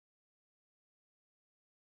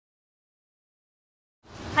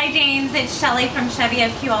Hi James, it's Shelly from Chevy of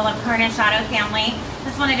Puyallup Carnish Auto Family.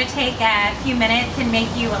 Just wanted to take a few minutes and make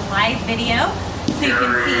you a live video so you can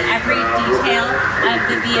see every detail of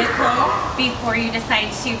the vehicle before you decide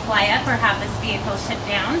to fly up or have this vehicle shipped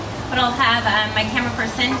down. But I'll have my camera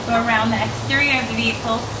person go around the exterior of the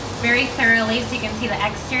vehicle very thoroughly so you can see the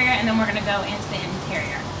exterior, and then we're going to go into the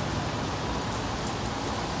interior.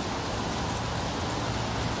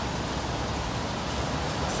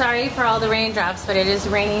 Sorry for all the raindrops, but it is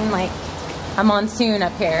raining like a monsoon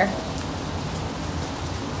up here.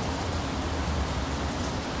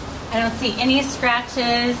 I don't see any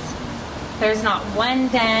scratches. There's not one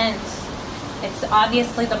dent. It's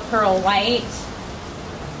obviously the pearl white.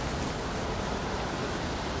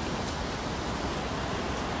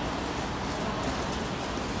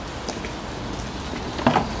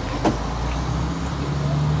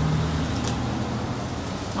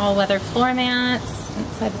 All weather floor mats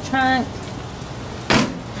inside the trunk.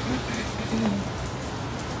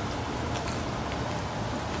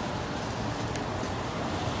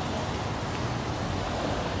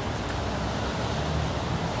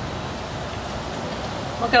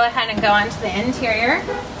 We'll go ahead and go on to the interior.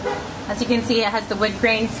 As you can see, it has the wood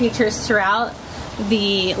grain features throughout.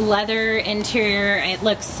 The leather interior, it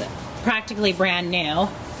looks practically brand new.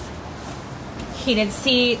 Heated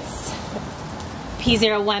seats,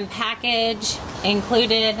 P01 package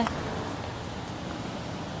included.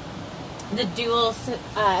 The dual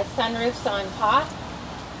sunroofs on top.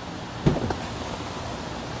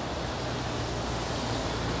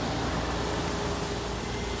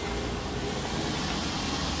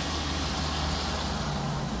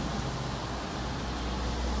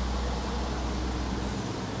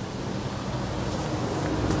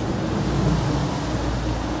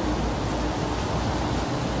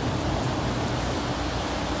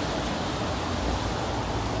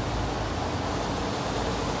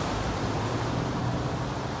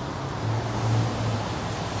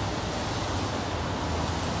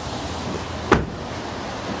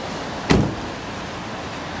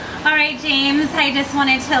 Alright James, I just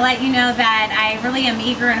wanted to let you know that I really am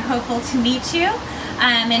eager and hopeful to meet you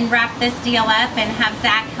and wrap this deal up and have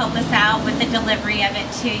Zach help us out with the delivery of it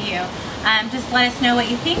to you. Just let us know what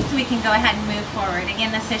you think so we can go ahead and move forward.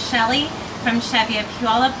 Again, this is Shelly from Chevy of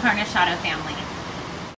Puyallup Carnish Auto Family.